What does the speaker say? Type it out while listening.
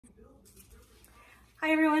Hi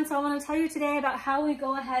everyone, so I want to tell you today about how we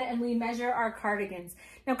go ahead and we measure our cardigans.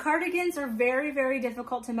 Now cardigans are very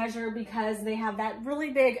difficult to measure because they have that really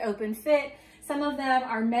big open fit. Some of them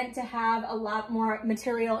are meant to have a lot more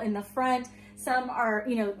material in the front. Some are,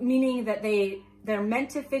 meaning that they're meant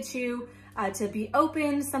to fit you to be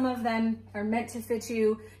open. Some of them are meant to fit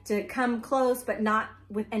you to come close, but not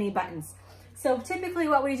with any buttons. So typically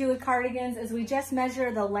what we do with cardigans is we just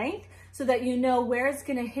measure the length so that you know where it's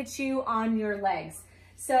gonna hit you on your legs.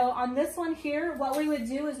 So on this one here, what we would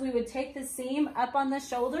do is we would take the seam up on the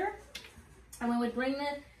shoulder and we would bring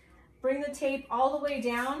the tape all the way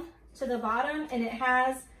down to the bottom, and it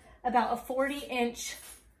has about a 40-inch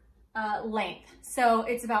length. So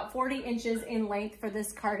it's about 40 inches in length for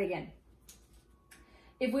this cardigan.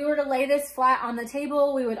 If we were to lay this flat on the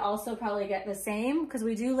table, we would also probably get the same because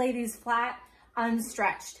we do lay these flat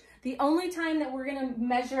unstretched. The only time that we're gonna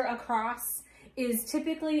measure across is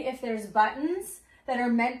typically if there's buttons that are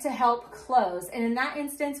meant to help close. And in that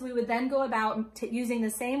instance, we would then go about using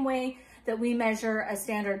the same way that we measure a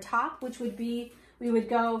standard top, which would be, we would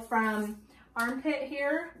go from armpit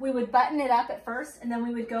here, we would button it up at first, and then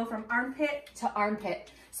we would go from armpit to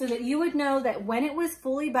armpit so that you would know that when it was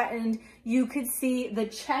fully buttoned, you could see the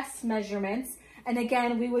chest measurements. And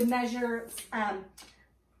again, we would measure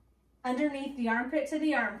underneath the armpit to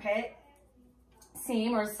the armpit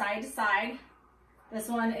seam, or side to side. This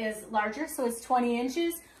one is larger, so it's 20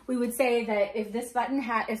 inches. We would say that if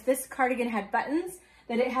this cardigan had buttons,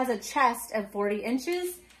 that it has a chest of 40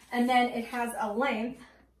 inches, and then it has a length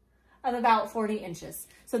of about 40 inches.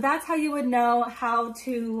 So that's how you would know how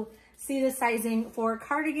to see the sizing for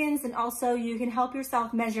cardigans, and also you can help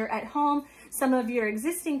yourself measure at home some of your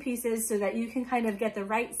existing pieces so that you can kind of get the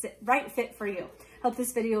right fit for you. Hope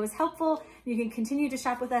this video was helpful. You can continue to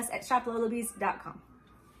shop with us at shoplolabees.com.